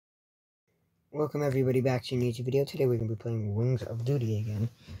Welcome everybody back to a new YouTube video. Today we're going to be playing Wings of Duty again.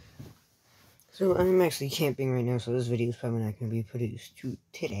 So I'm actually camping right now, so this video is probably not going to be produced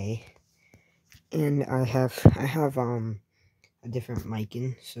today. And I have a different mic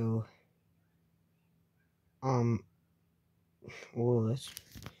in, so whoa,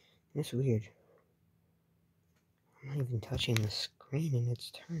 that's weird. I'm not even touching the screen and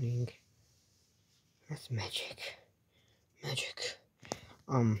it's turning. That's magic. Magic.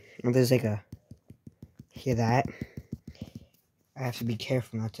 There's like a, hear that? I have to be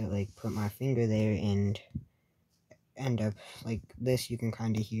careful not to like put my finger there and end up like this. You can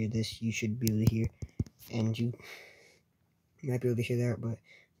kind of hear this. You should be able to hear, and you might be able to hear that, but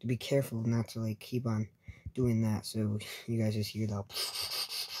to be careful not to like keep on doing that, so you guys just hear the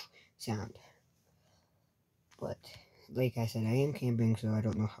sound. But like I said, I am camping, so I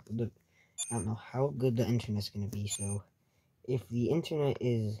don't know how good the internet's gonna be. So if the internet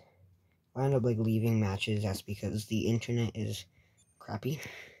is, I end up like leaving matches, that's because the internet is crappy.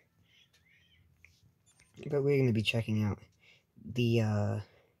 But we're gonna be checking out the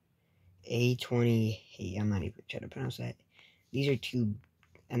A20. Hey, I'm not even trying to pronounce that. These are two,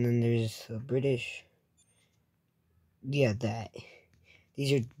 and then there's a British. Yeah, that.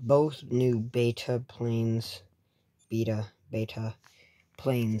 These are both new beta planes. Beta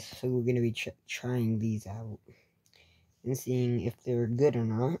planes. So we're gonna be trying these out and seeing if they're good or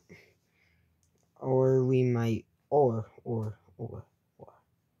not, or we might, or.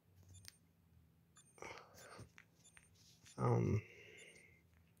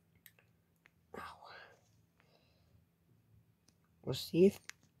 We'll see if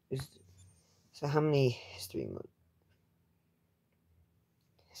so. How many history mode?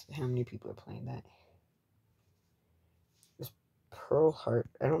 So how many people are playing that? This Pearl Harbor.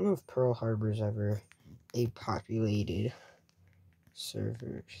 I don't know if Pearl Harbor's ever a populated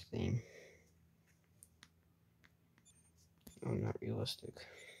server thing. Oh, not realistic.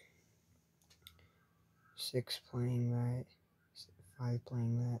 6 playing that. 5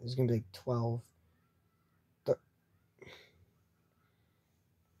 playing that. It's gonna be like 12.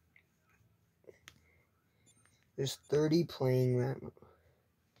 There's 30 playing that.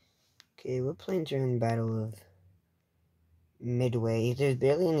 Okay, what planes are in Battle of Midway? There's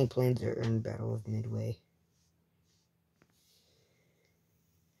barely any planes that are in Battle of Midway.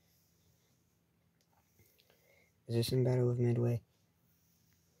 Is this in Battle of Midway?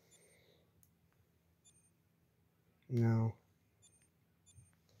 No.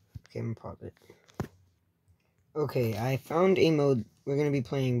 Okay, I'm gonna pause it. Okay, I found a mode. We're gonna be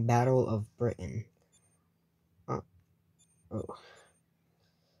playing Battle of Britain.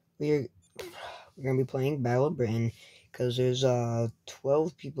 We're gonna be playing Battle of Britain because there's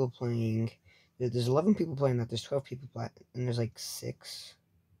 12 people playing. There's 11 people playing that. There's 12 people playing, and there's like 6.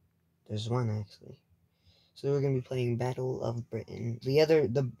 There's 1 actually. So we're gonna be playing Battle of Britain.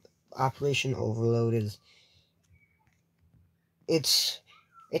 The Operation Overload is. It's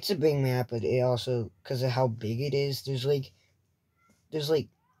a big map, but it also, because of how big it is, there's like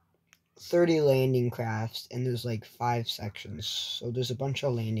 30 landing crafts, and there's like 5 sections. So there's a bunch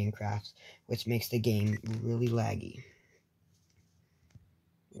of landing crafts, which makes the game really laggy.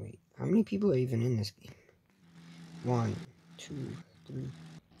 Wait, how many people are even in this game? 1, 2, 3.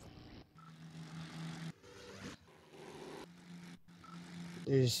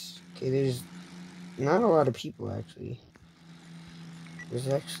 There's not a lot of people actually.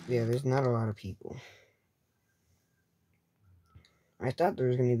 There's not a lot of people. I thought there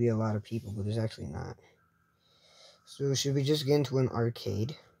was going to be a lot of people, but there's actually not. So should we just get into an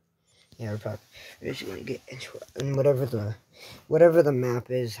arcade? Yeah, we're just going to get into it. And whatever the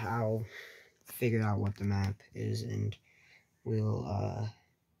map is, I'll figure out what the map is, and we'll,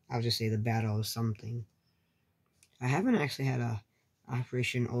 I'll just say the battle of something. I haven't actually had a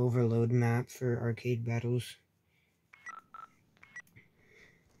Operation Overload map for arcade battles.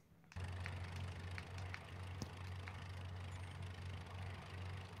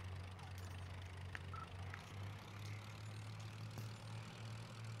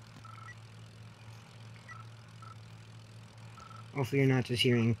 Hopefully you're not just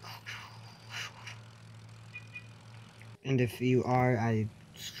hearing. And if you are, I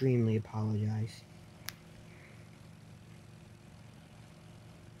extremely apologize.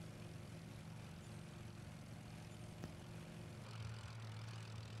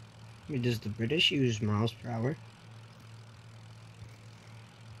 Does the British use miles per hour?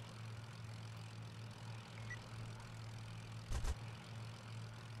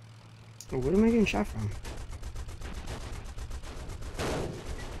 Oh, where am I getting shot from?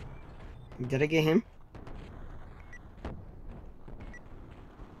 Did I get him?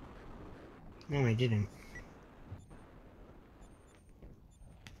 No, I didn't.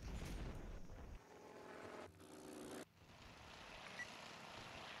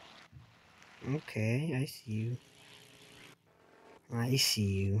 Okay, I see you. I see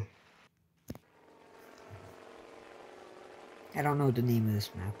you. I don't know what the name of this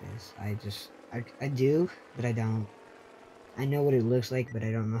map is. I do, but I don't. I know what it looks like, but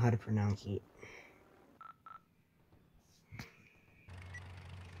I don't know how to pronounce it.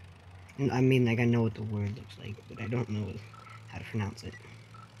 I mean, like, I know what the word looks like, but I don't know how to pronounce it.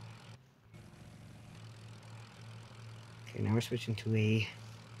 Okay, now we're switching to a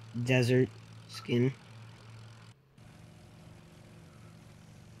desert skin.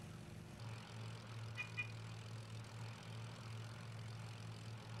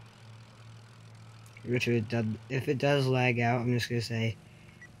 Richard, if it does lag out, I'm just gonna say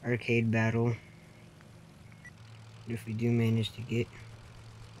arcade battle. If we do manage to get...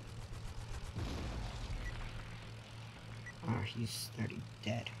 Oh, he's already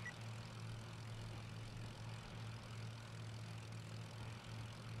dead.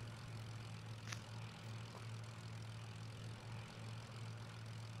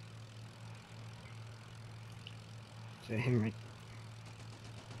 So him right...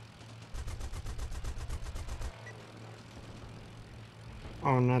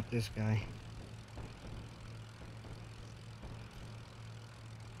 Oh, not this guy.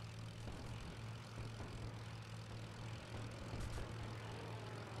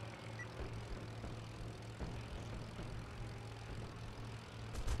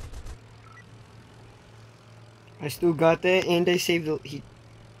 I still got that, and I saved the...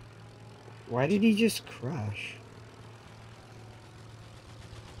 Why did he just crash?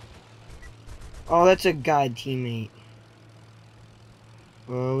 Oh, that's a god teammate.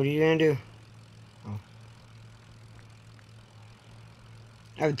 Well, what are you gonna do? Oh.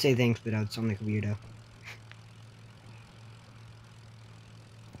 I would say thanks, but I would sound like a weirdo.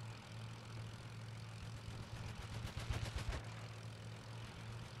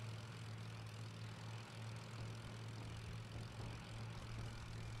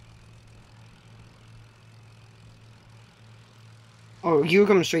 Oh, you were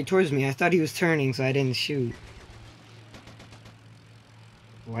coming straight towards me. I thought he was turning, so I didn't shoot.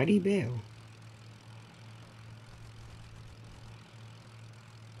 Why'd he bail?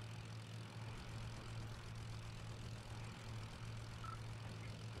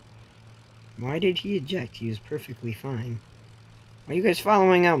 Why did he eject? He was perfectly fine. Why are you guys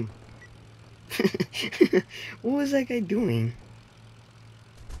following him? What was that guy doing?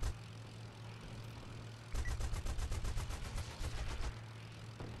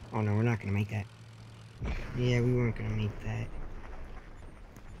 Oh no, we're not gonna make that. Yeah, we weren't gonna make that.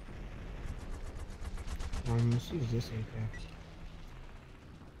 Let's use this aircraft.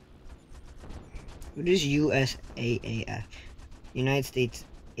 What is USAAF? United States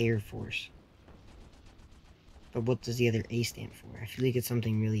Air Force. But what does the other A stand for? I feel like it's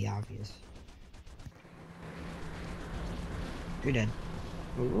something really obvious. You're dead.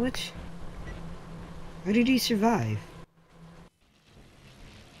 What? How did he survive?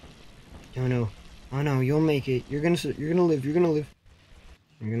 Oh no. Oh no, you'll make it. You're gonna live. You're gonna live. You're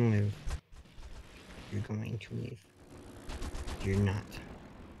gonna live. You're going to live. You're not.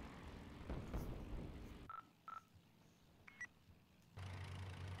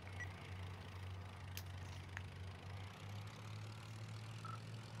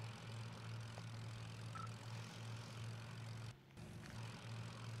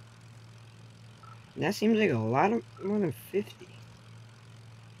 That seems like a lot of more than 50.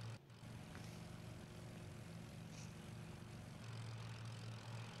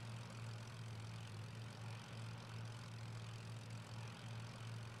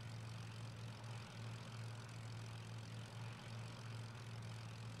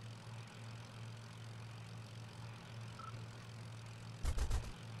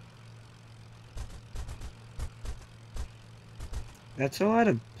 That's a lot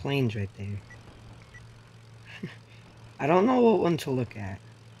of planes right there. I don't know what one to look at.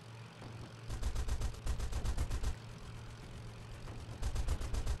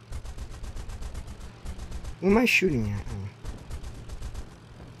 Who am I shooting at?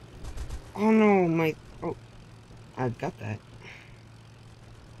 Oh no, my... Oh, I got that.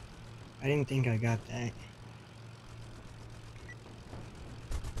 I didn't think I got that.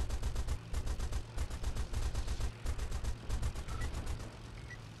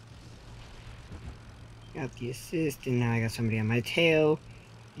 Got the assist, and now I got somebody on my tail,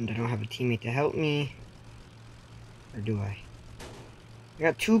 and I don't have a teammate to help me. Or do I? I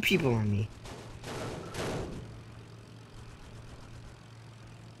got 2 people on me.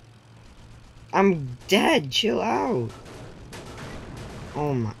 I'm dead. Chill out.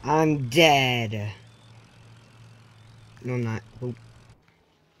 Oh my, I'm dead. No, I'm not. Oh.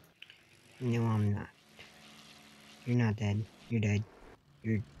 No, I'm not. You're not dead. You're dead.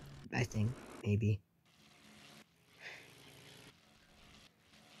 You're, I think, maybe.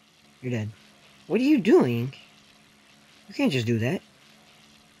 You're dead. What are you doing? You can't just do that.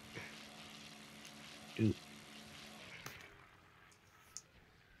 Dude.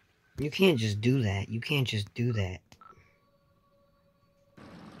 You can't just do that. You can't just do that.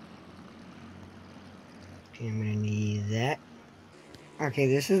 Okay, I'm gonna need that. Okay,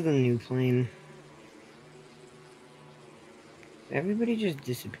 this is the new plane. Everybody just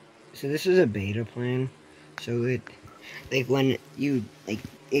disappeared. So this is a beta plane. So it, like when you, like,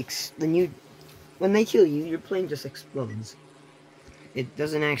 when they kill you, your plane just explodes. It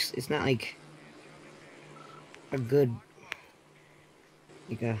doesn't actually, it's not like a good,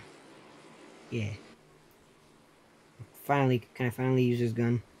 like a, yeah. Finally, can I finally use this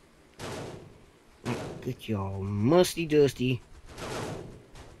gun? Like, get y'all musty dusty.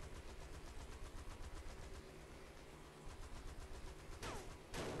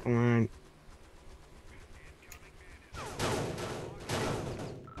 Come on.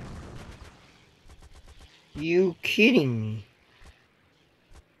 You kidding me?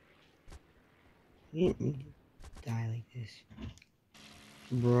 You didn't need to die like this.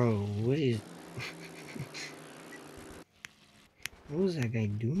 Bro, what is... what was that guy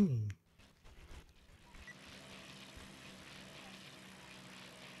doing?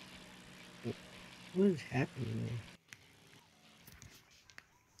 What is happening there?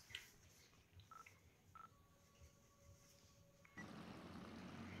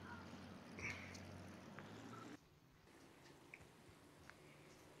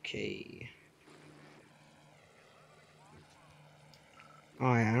 Okay.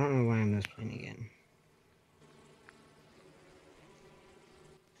 Alright, I don't know why I'm just playing again.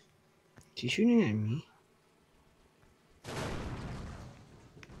 Is he shooting at me?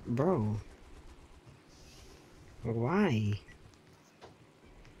 Bro. Why?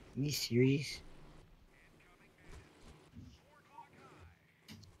 Are you serious?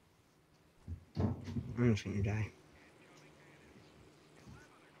 I'm just gonna die.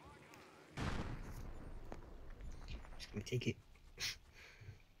 Just gonna take it. Just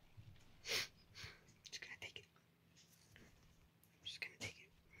gonna take it. Just gonna take it.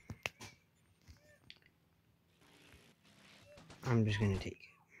 I'm just gonna take it.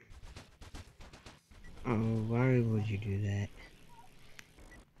 Oh, why would you do that?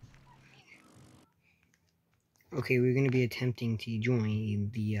 Okay, we're gonna be attempting to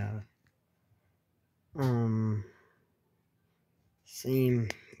join the, same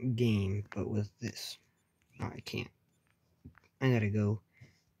game, but with this. Oh, I can't. I gotta go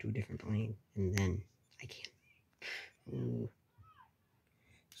to a different plane, and then I can't.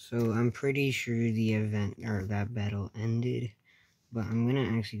 So I'm pretty sure the event, or that battle ended, but I'm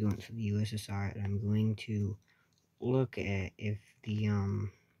gonna actually go into the USSR, and I'm going to look at if the,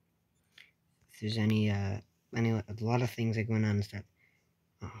 if there's any, a lot of things that going on and stuff.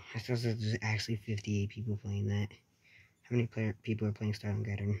 Oh, I thought there's actually 58 people playing that. How many people are playing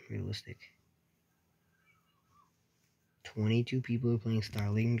Stalingrad in realistic? 22 people are playing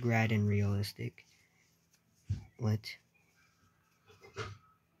Stalingrad in realistic. What?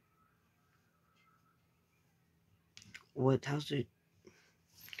 What? How's it?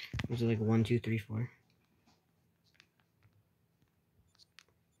 Was it like 1, 2, 3, 4?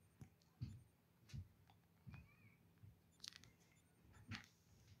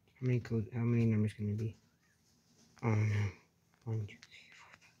 How many codes? How many numbers can it be? Oh no. 1, 2, 3,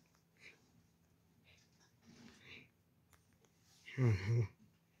 4. I don't know.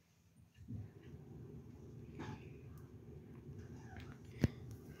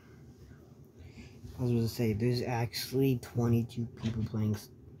 I was going to say, there's actually 22 people playing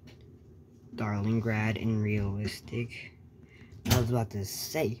Stalingrad in realistic. I was about to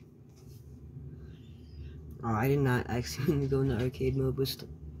say. Oh, I did not actually mean to go into arcade mode with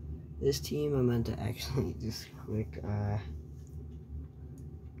this team. I meant to actually just click,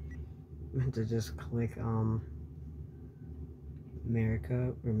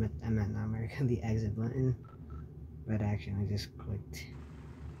 America, or I meant not America, the exit button. But actually, I just clicked.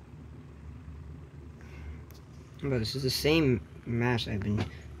 But this is the same match I've been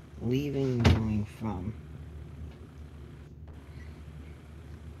leaving going from.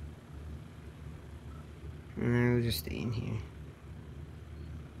 And I will just stay in here.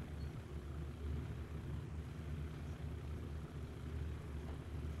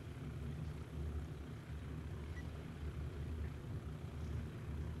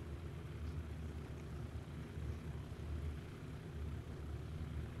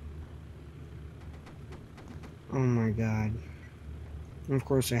 Oh my god. And of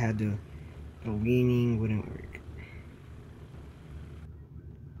course I had the leaning wouldn't work.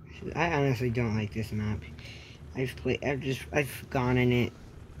 I honestly don't like this map. I've gone in it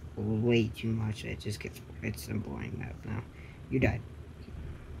way too much. It's a boring map now. You died.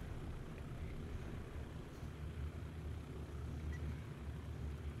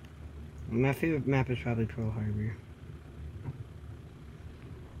 My favorite map is probably Pearl Harbor.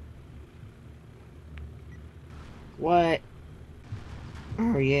 What?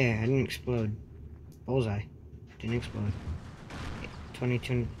 Oh yeah, I didn't explode. Bullseye. Didn't explode.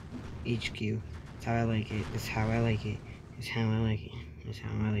 22 HQ. That's how I like it. That's how I like it. That's how I like it. That's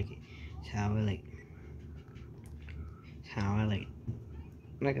how I like it. That's how I like it. That's how I like it.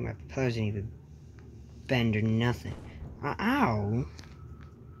 Look at my propellers didn't even bend or nothing. Ow!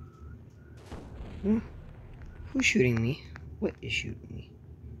 Who's shooting me? What is shooting me?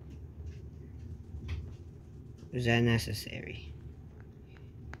 Is that necessary?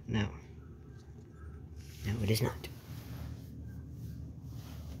 No. No, it is not.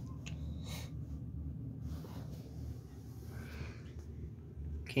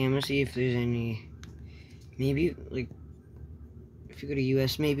 Okay, I'm gonna see if there's any... Maybe, like... If you go to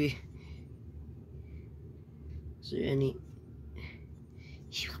US, maybe... Is there any...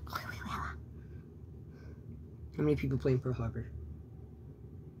 How many people play in Pearl Harbor?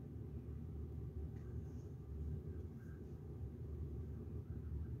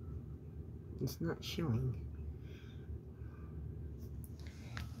 It's not showing.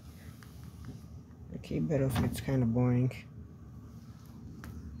 Okay, Battlefield's kind of boring.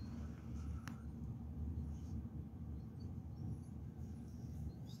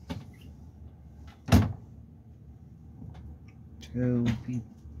 Two people.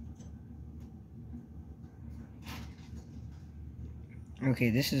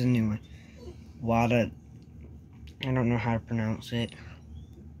 Okay, this is a new one. Wada. I don't know how to pronounce it.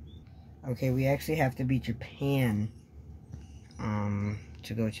 Okay, we actually have to beat Japan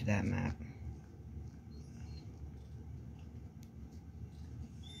to go to that map.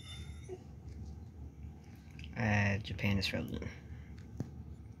 Japan is frozen.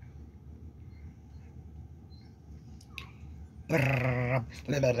 Oh,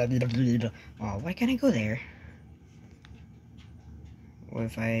 why can't I go there? What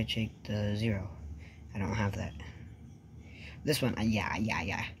if I take the 0? I don't have that. This one, yeah.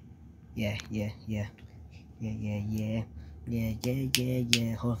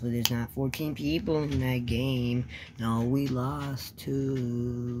 Hopefully there's not 14 people in that game. No, we lost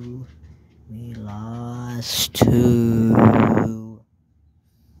 2. We lost 2.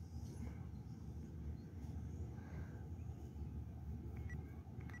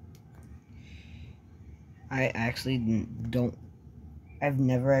 I actually don't... I've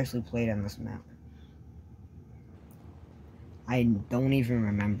never actually played on this map. I don't even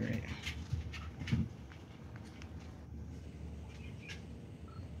remember it.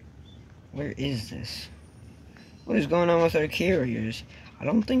 Where is this? What is going on with our carriers? I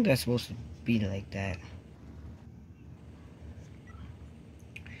don't think that's supposed to be like that.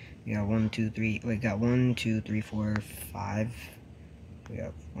 We got 1, 2, 3. We got 1, 2, 3, 4, 5. We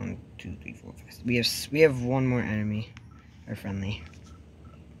have 1, 2, 3, 4, 5. We have one more enemy, or friendly.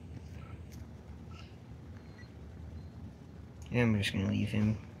 And I'm just gonna leave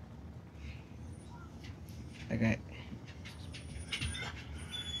him. Okay.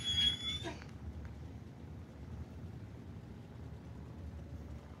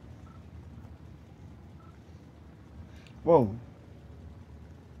 Whoa.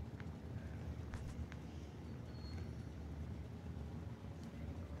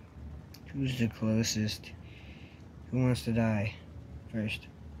 Who's the closest? Who wants to die first?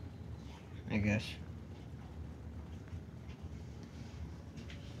 I guess.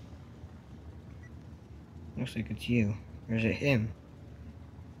 Looks like it's you. Or is it him?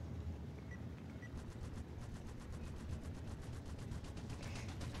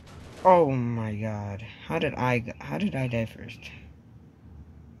 Oh my god. How did I die first?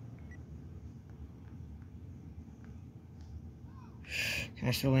 Can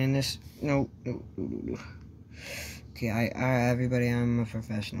I still land this? No. Okay, everybody, I'm a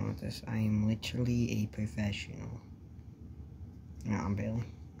professional at this. I am literally a professional. No, I'm barely.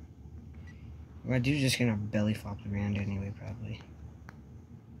 My dude's just gonna belly flop around anyway, probably.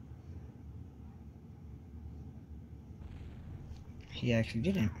 He actually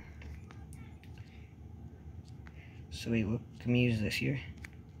didn't. So wait, what can we use this here?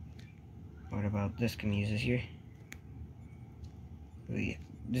 What about this? Can we use this here? Wait,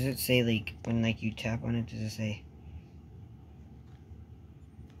 does it say like when like you tap on it? Does it say?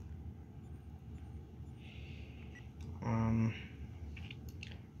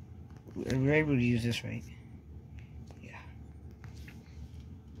 We're able to use this, right? Yeah.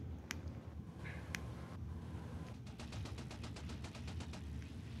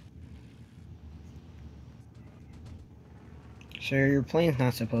 Sir, your plane's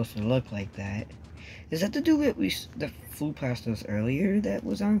not supposed to look like that. Is that to do with that flew past us earlier that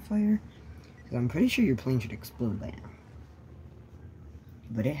was on fire? Because I'm pretty sure your plane should explode by now.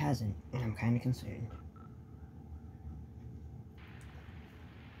 But it hasn't, and I'm kind of concerned.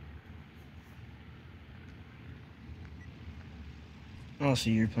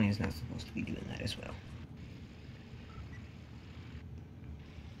 Also, your plane's not supposed to be doing that as well.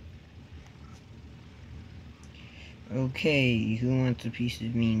 Okay, who wants a piece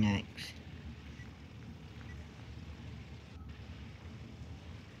of me next?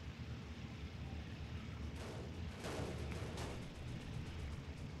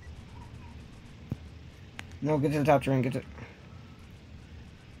 No, get to the top train, get to...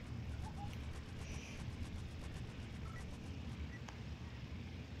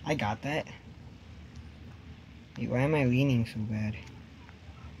 I got that. Wait, why am I leaning so bad?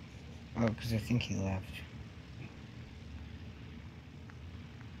 Oh, because I think he left.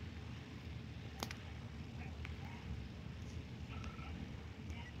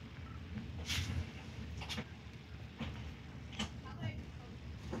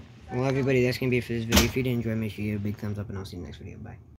 Well, everybody, that's going to be it for this video. If you did enjoy, make sure you give a big thumbs up, and I'll see you next video. Bye.